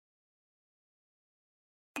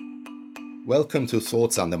Welcome to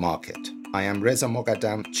Thoughts on the Market. I am Reza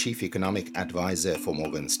Moghadam, Chief Economic Advisor for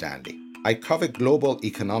Morgan Stanley. I cover global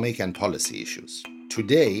economic and policy issues.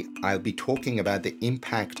 Today, I'll be talking about the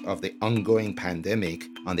impact of the ongoing pandemic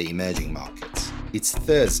on the emerging markets. It's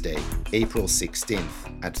Thursday, April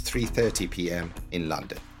 16th at 3:30 p.m. in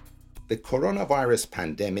London. The coronavirus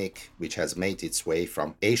pandemic, which has made its way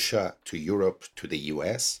from Asia to Europe to the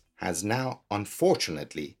US, has now,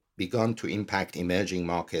 unfortunately, begun to impact emerging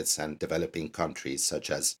markets and developing countries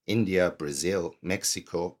such as India, Brazil,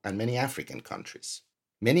 Mexico, and many African countries.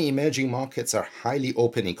 Many emerging markets are highly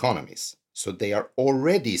open economies, so they are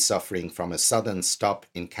already suffering from a sudden stop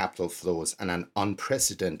in capital flows and an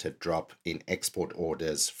unprecedented drop in export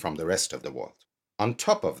orders from the rest of the world. On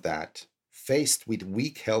top of that, faced with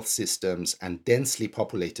weak health systems and densely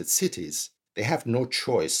populated cities, they have no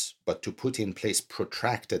choice but to put in place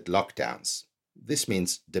protracted lockdowns. This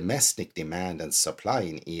means domestic demand and supply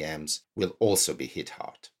in EMs will also be hit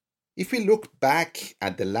hard. If we look back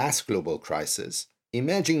at the last global crisis,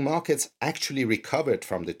 emerging markets actually recovered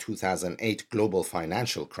from the 2008 global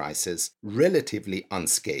financial crisis relatively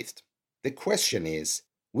unscathed. The question is,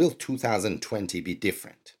 will 2020 be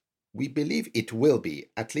different? We believe it will be,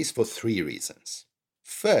 at least for three reasons.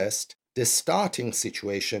 First, the starting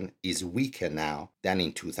situation is weaker now than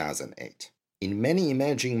in 2008. In many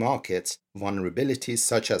emerging markets, vulnerabilities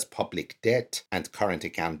such as public debt and current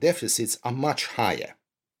account deficits are much higher.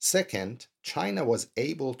 Second, China was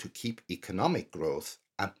able to keep economic growth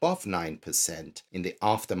above 9% in the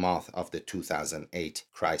aftermath of the 2008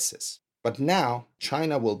 crisis. But now,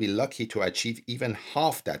 China will be lucky to achieve even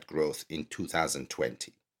half that growth in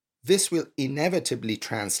 2020. This will inevitably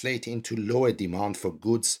translate into lower demand for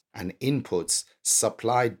goods and inputs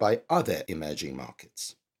supplied by other emerging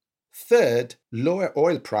markets. Third, lower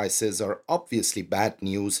oil prices are obviously bad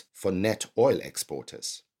news for net oil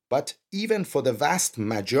exporters. But even for the vast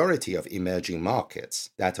majority of emerging markets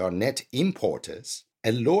that are net importers,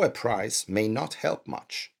 a lower price may not help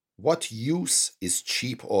much. What use is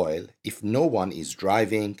cheap oil if no one is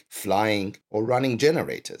driving, flying, or running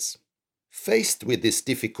generators? Faced with this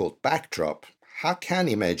difficult backdrop, how can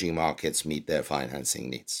emerging markets meet their financing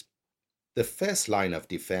needs? The first line of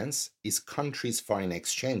defense is countries' foreign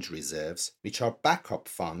exchange reserves, which are backup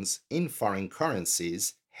funds in foreign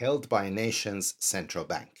currencies held by a nation's central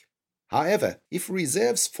bank. However, if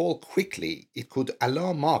reserves fall quickly, it could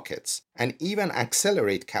alarm markets and even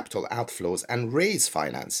accelerate capital outflows and raise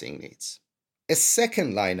financing needs. A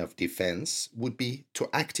second line of defense would be to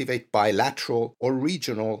activate bilateral or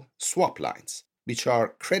regional swap lines, which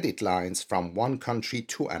are credit lines from one country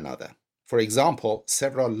to another. For example,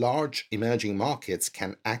 several large emerging markets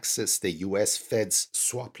can access the US Fed's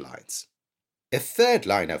swap lines. A third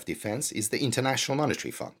line of defense is the International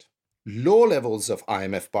Monetary Fund. Low levels of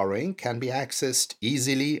IMF borrowing can be accessed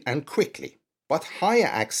easily and quickly, but higher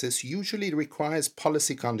access usually requires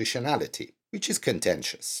policy conditionality, which is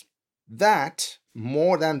contentious. That,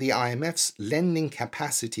 more than the IMF's lending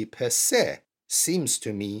capacity per se, seems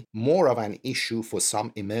to me more of an issue for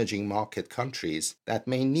some emerging market countries that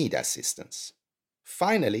may need assistance.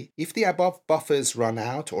 Finally, if the above buffers run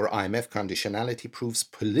out or IMF conditionality proves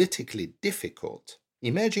politically difficult,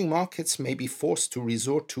 emerging markets may be forced to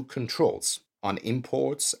resort to controls on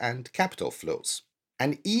imports and capital flows,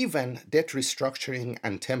 and even debt restructuring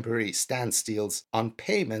and temporary standstills on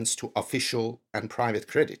payments to official and private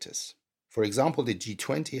creditors. For example, the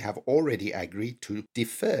G20 have already agreed to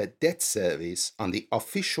defer debt service on the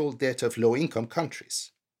official debt of low-income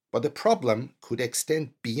countries. But the problem could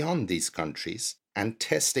extend beyond these countries and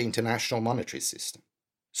test the international monetary system.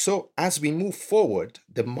 So, as we move forward,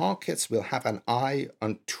 the markets will have an eye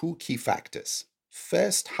on two key factors.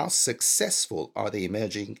 First, how successful are the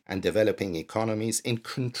emerging and developing economies in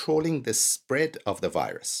controlling the spread of the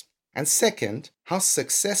virus? And second, how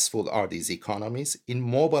successful are these economies in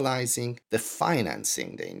mobilizing the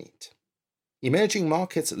financing they need? Emerging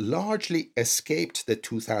markets largely escaped the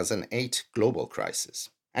 2008 global crisis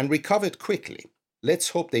and recovered quickly. Let's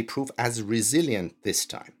hope they prove as resilient this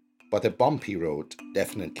time, but a bumpy road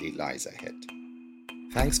definitely lies ahead.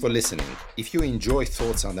 Thanks for listening. If you enjoy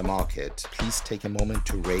Thoughts on the Market, please take a moment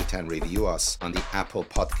to rate and review us on the Apple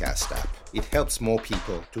Podcast app. It helps more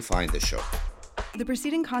people to find the show. The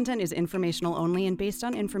preceding content is informational only and based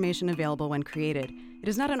on information available when created. It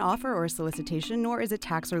is not an offer or a solicitation, nor is it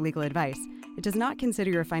tax or legal advice. It does not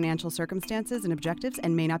consider your financial circumstances and objectives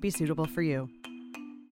and may not be suitable for you.